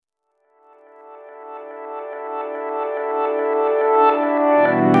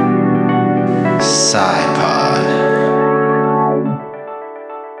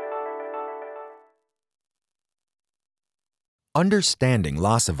Understanding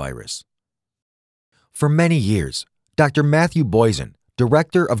Lassa virus. For many years, Dr. Matthew Boysen,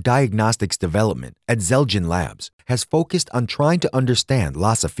 Director of Diagnostics Development at Zelgen Labs, has focused on trying to understand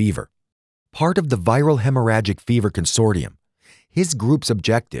Lassa fever. Part of the Viral Hemorrhagic Fever Consortium, his group's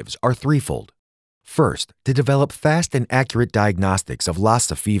objectives are threefold. First, to develop fast and accurate diagnostics of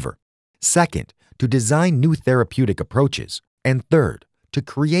Lassa fever. Second, to design new therapeutic approaches. And third, to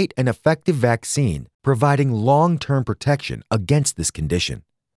create an effective vaccine providing long-term protection against this condition.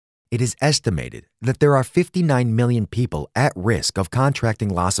 It is estimated that there are 59 million people at risk of contracting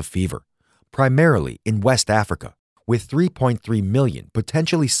Lassa fever, primarily in West Africa, with 3.3 million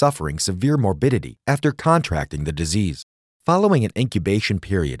potentially suffering severe morbidity after contracting the disease. Following an incubation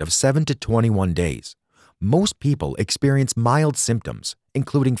period of 7 to 21 days, most people experience mild symptoms,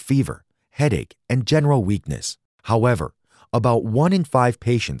 including fever, headache, and general weakness. However, about 1 in 5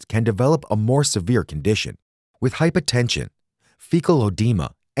 patients can develop a more severe condition, with hypotension, fecal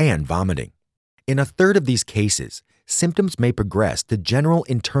edema, and vomiting. In a third of these cases, symptoms may progress to general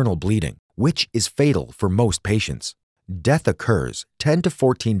internal bleeding, which is fatal for most patients. Death occurs 10 to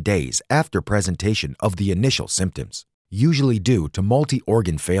 14 days after presentation of the initial symptoms, usually due to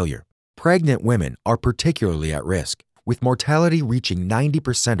multi-organ failure. Pregnant women are particularly at risk, with mortality reaching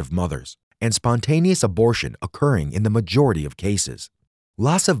 90% of mothers, and spontaneous abortion occurring in the majority of cases.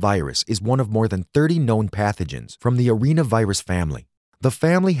 Lassa virus is one of more than 30 known pathogens from the arenavirus family. The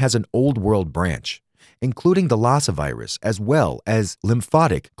family has an Old World branch, including the Lassa virus as well as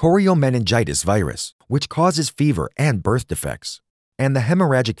lymphatic choriomeningitis virus, which causes fever and birth defects, and the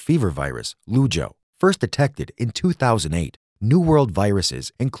hemorrhagic fever virus, LUJO, first detected in 2008. New World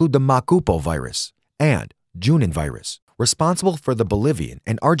viruses include the Macupo virus and Junin virus, responsible for the Bolivian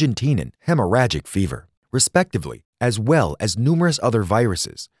and Argentinian hemorrhagic fever, respectively, as well as numerous other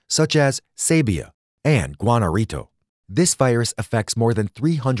viruses, such as Sabia and Guanarito. This virus affects more than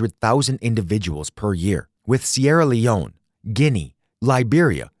 300,000 individuals per year, with Sierra Leone, Guinea,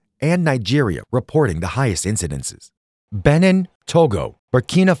 Liberia, and Nigeria reporting the highest incidences. Benin, Togo,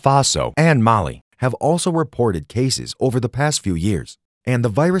 Burkina Faso, and Mali have also reported cases over the past few years, and the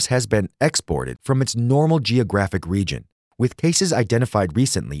virus has been exported from its normal geographic region, with cases identified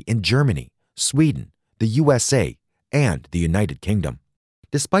recently in Germany, Sweden, the USA, and the United Kingdom.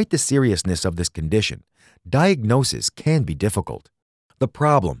 Despite the seriousness of this condition, diagnosis can be difficult. The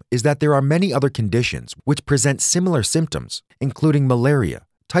problem is that there are many other conditions which present similar symptoms, including malaria,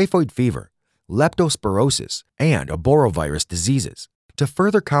 typhoid fever, leptospirosis, and arborovirus diseases. To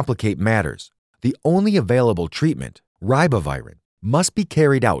further complicate matters, the only available treatment, ribavirin, must be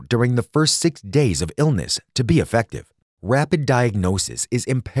carried out during the first 6 days of illness to be effective. Rapid diagnosis is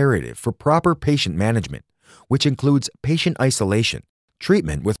imperative for proper patient management, which includes patient isolation,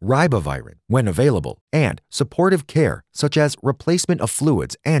 treatment with ribavirin when available, and supportive care such as replacement of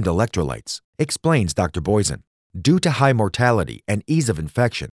fluids and electrolytes, explains Dr. Boysen. Due to high mortality and ease of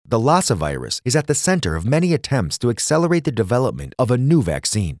infection, the Lassa virus is at the center of many attempts to accelerate the development of a new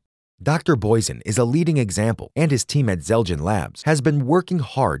vaccine. Dr. Boysen is a leading example, and his team at Zelgen Labs has been working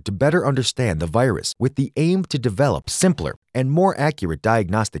hard to better understand the virus with the aim to develop simpler and more accurate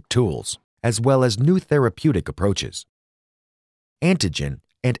diagnostic tools, as well as new therapeutic approaches. Antigen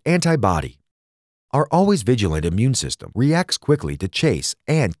and antibody. Our always vigilant immune system reacts quickly to chase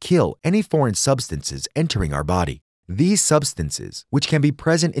and kill any foreign substances entering our body. These substances, which can be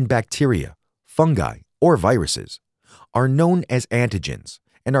present in bacteria, fungi, or viruses, are known as antigens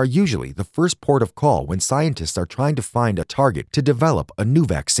and are usually the first port of call when scientists are trying to find a target to develop a new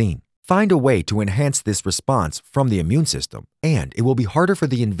vaccine. Find a way to enhance this response from the immune system, and it will be harder for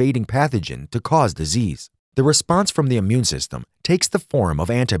the invading pathogen to cause disease. The response from the immune system takes the form of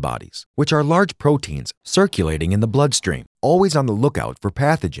antibodies, which are large proteins circulating in the bloodstream, always on the lookout for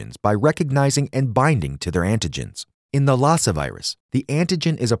pathogens by recognizing and binding to their antigens. In the Lassa virus, the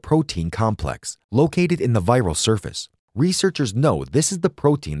antigen is a protein complex located in the viral surface. Researchers know this is the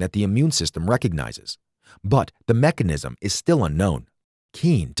protein that the immune system recognizes, but the mechanism is still unknown.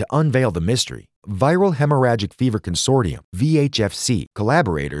 Keen to unveil the mystery, Viral Hemorrhagic Fever Consortium, VHFC,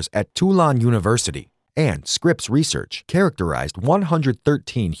 collaborators at Toulon University and Scripps Research characterized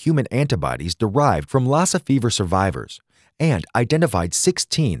 113 human antibodies derived from Lassa fever survivors and identified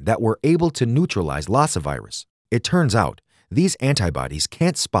 16 that were able to neutralize Lassa virus. It turns out these antibodies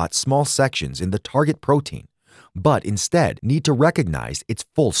can't spot small sections in the target protein, but instead need to recognize its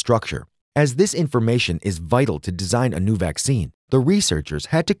full structure. As this information is vital to design a new vaccine, the researchers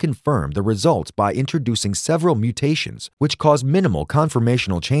had to confirm the results by introducing several mutations which cause minimal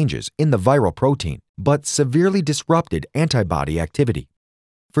conformational changes in the viral protein, but severely disrupted antibody activity.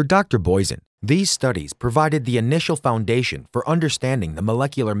 For Dr. Boysen, these studies provided the initial foundation for understanding the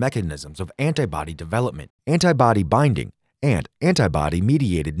molecular mechanisms of antibody development, antibody binding, and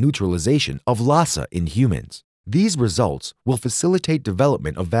antibody-mediated neutralization of Lassa in humans. These results will facilitate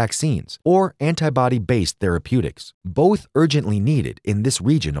development of vaccines or antibody-based therapeutics, both urgently needed in this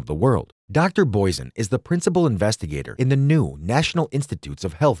region of the world. Dr. Boysen is the principal investigator in the new National Institutes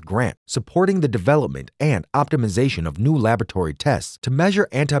of Health grant, supporting the development and optimization of new laboratory tests to measure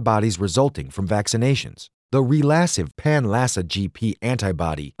antibodies resulting from vaccinations. The Relasive Pan-Lassa GP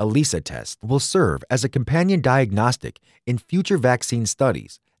antibody ELISA test will serve as a companion diagnostic in future vaccine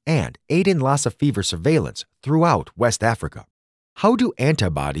studies and aid in Lassa fever surveillance throughout West Africa. How do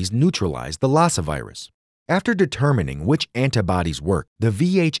antibodies neutralize the Lassa virus? After determining which antibodies work, the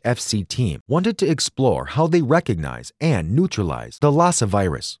VHFC team wanted to explore how they recognize and neutralize the Lassa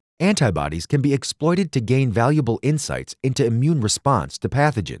virus. Antibodies can be exploited to gain valuable insights into immune response to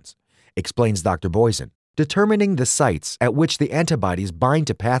pathogens, explains Dr. Boysen. Determining the sites at which the antibodies bind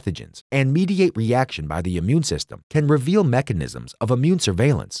to pathogens and mediate reaction by the immune system can reveal mechanisms of immune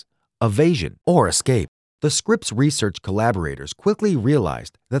surveillance, evasion, or escape. The Scripps research collaborators quickly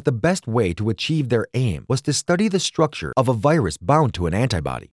realized that the best way to achieve their aim was to study the structure of a virus bound to an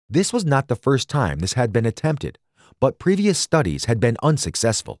antibody. This was not the first time this had been attempted, but previous studies had been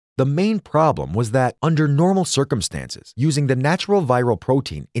unsuccessful. The main problem was that, under normal circumstances, using the natural viral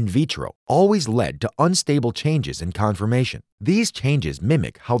protein in vitro always led to unstable changes in conformation. These changes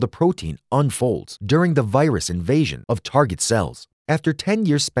mimic how the protein unfolds during the virus invasion of target cells. After 10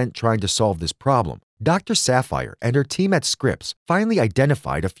 years spent trying to solve this problem, Dr. Sapphire and her team at Scripps finally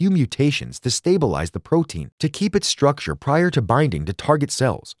identified a few mutations to stabilize the protein to keep its structure prior to binding to target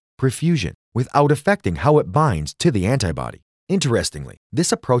cells, prefusion, without affecting how it binds to the antibody. Interestingly,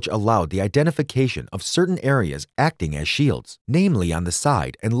 this approach allowed the identification of certain areas acting as shields, namely on the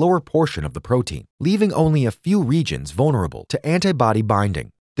side and lower portion of the protein, leaving only a few regions vulnerable to antibody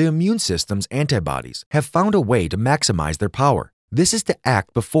binding. The immune system's antibodies have found a way to maximize their power. This is to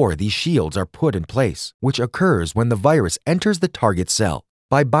act before these shields are put in place, which occurs when the virus enters the target cell.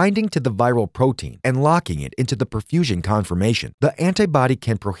 By binding to the viral protein and locking it into the perfusion conformation, the antibody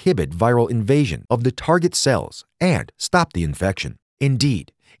can prohibit viral invasion of the target cells and stop the infection.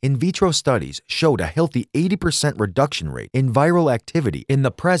 Indeed, in vitro studies showed a healthy 80% reduction rate in viral activity in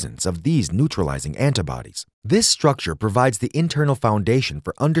the presence of these neutralizing antibodies. This structure provides the internal foundation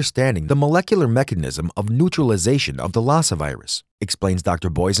for understanding the molecular mechanism of neutralization of the Lassa virus, explains Dr.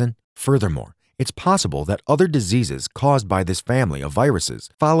 Boysen. Furthermore, it's possible that other diseases caused by this family of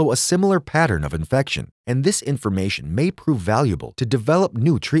viruses follow a similar pattern of infection, and this information may prove valuable to develop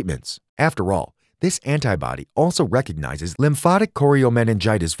new treatments. After all, this antibody also recognizes lymphatic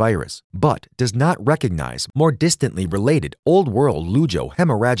choriomeningitis virus, but does not recognize more distantly related Old World Lujo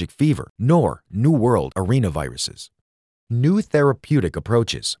hemorrhagic fever nor New World arenaviruses. New therapeutic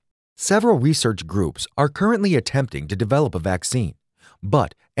approaches. Several research groups are currently attempting to develop a vaccine,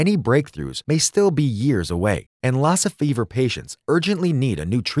 but any breakthroughs may still be years away, and Lassa fever patients urgently need a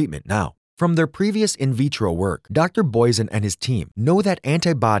new treatment now. From their previous in vitro work, Dr. Boysen and his team know that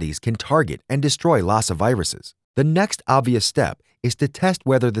antibodies can target and destroy Lassa viruses. The next obvious step is to test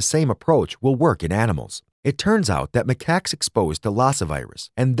whether the same approach will work in animals. It turns out that macaques exposed to Lassa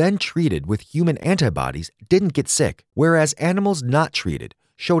virus and then treated with human antibodies didn't get sick, whereas animals not treated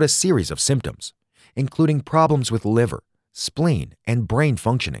showed a series of symptoms, including problems with liver, spleen, and brain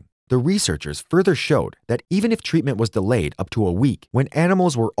functioning. The researchers further showed that even if treatment was delayed up to a week, when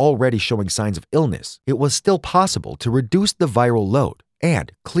animals were already showing signs of illness, it was still possible to reduce the viral load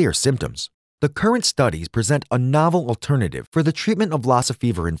and clear symptoms. The current studies present a novel alternative for the treatment of Lassa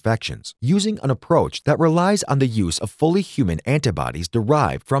fever infections, using an approach that relies on the use of fully human antibodies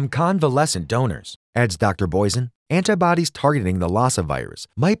derived from convalescent donors. Adds Dr. Boysen, antibodies targeting the Lassa virus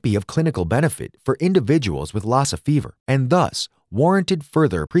might be of clinical benefit for individuals with Lassa fever, and thus warranted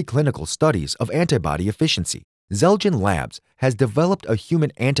further preclinical studies of antibody efficiency. Zelgen Labs has developed a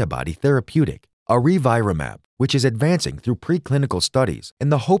human antibody therapeutic, Ariviramab, which is advancing through preclinical studies in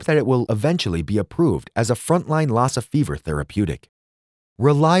the hope that it will eventually be approved as a frontline Lassa fever therapeutic.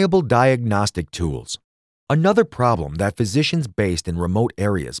 Reliable diagnostic tools. Another problem that physicians based in remote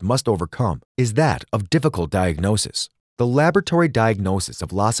areas must overcome is that of difficult diagnosis. The laboratory diagnosis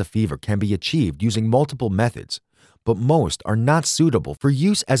of Lassa fever can be achieved using multiple methods, but most are not suitable for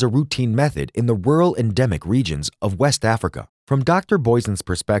use as a routine method in the rural endemic regions of West Africa. From Dr. Boysen's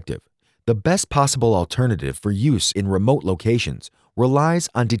perspective, the best possible alternative for use in remote locations relies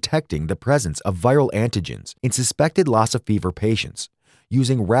on detecting the presence of viral antigens in suspected Lassa fever patients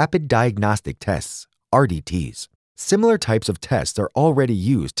using rapid diagnostic tests, RDTs. Similar types of tests are already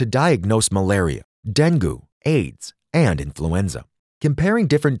used to diagnose malaria, dengue, AIDS, and influenza. Comparing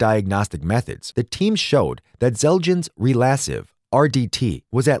different diagnostic methods, the team showed that Xeljanz Relasiv RDT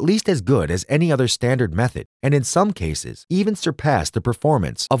was at least as good as any other standard method, and in some cases even surpassed the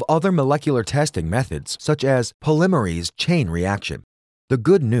performance of other molecular testing methods such as polymerase chain reaction. The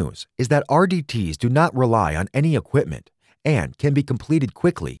good news is that RDTs do not rely on any equipment and can be completed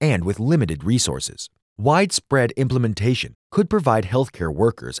quickly and with limited resources. Widespread implementation could provide healthcare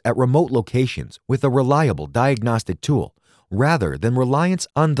workers at remote locations with a reliable diagnostic tool rather than reliance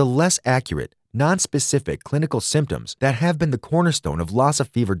on the less accurate, nonspecific clinical symptoms that have been the cornerstone of Lassa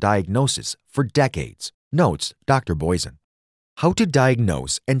fever diagnosis for decades, notes Dr. Boysen. How to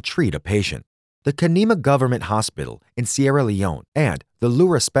diagnose and treat a patient. The Kanima Government Hospital in Sierra Leone and the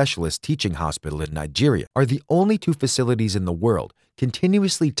Lura Specialist Teaching Hospital in Nigeria are the only two facilities in the world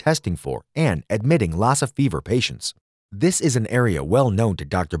continuously testing for and admitting Lassa fever patients. This is an area well known to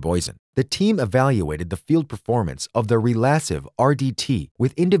Dr. Boysen. The team evaluated the field performance of the Relasiv RDT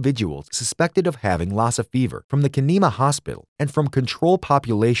with individuals suspected of having Lassa fever from the Kanima Hospital and from control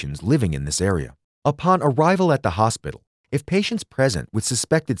populations living in this area. Upon arrival at the hospital, if patients present with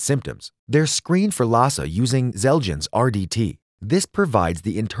suspected symptoms, they're screened for Lassa using Xeljanz RDT. This provides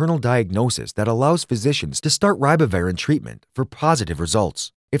the internal diagnosis that allows physicians to start ribavirin treatment for positive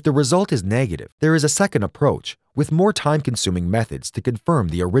results. If the result is negative, there is a second approach with more time-consuming methods to confirm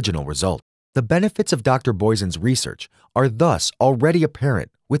the original result. The benefits of Dr. Boysen's research are thus already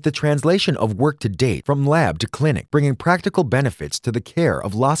apparent with the translation of work to date from lab to clinic, bringing practical benefits to the care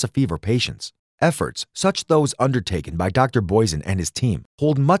of Lassa fever patients. Efforts, such those undertaken by Dr. Boysen and his team,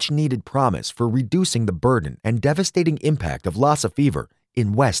 hold much-needed promise for reducing the burden and devastating impact of Lassa fever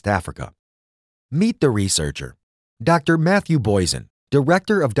in West Africa. Meet the researcher. Dr. Matthew Boysen,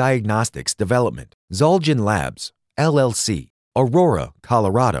 Director of Diagnostics Development, Xeljanz Labs, LLC, Aurora,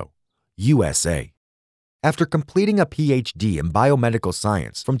 Colorado, USA. After completing a PhD in biomedical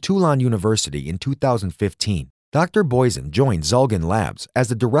science from Tulane University in 2015, Dr. Boysen joined Xeljanz Labs as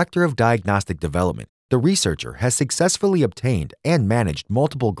the Director of Diagnostic Development. The researcher has successfully obtained and managed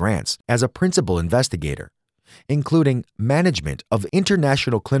multiple grants as a principal investigator, including management of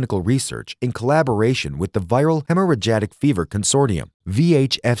international clinical research in collaboration with the Viral Hemorrhagic Fever Consortium,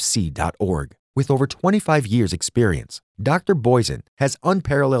 VHFC.org. With over 25 years' experience, Dr. Boysen has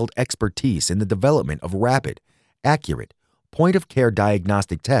unparalleled expertise in the development of rapid, accurate, point-of-care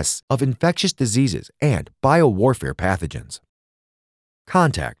diagnostic tests of infectious diseases and biowarfare pathogens.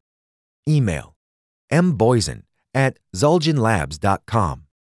 Contact: email mboysen@xeljanzlabs.com.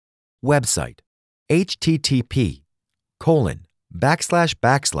 Website: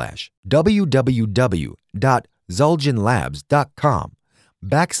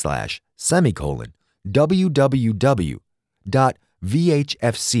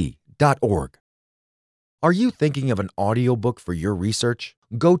 Are you thinking of an audiobook for your research?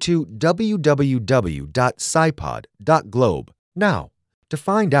 Go to www.scipod.globe now to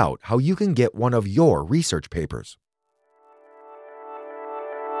find out how you can get one of your research papers.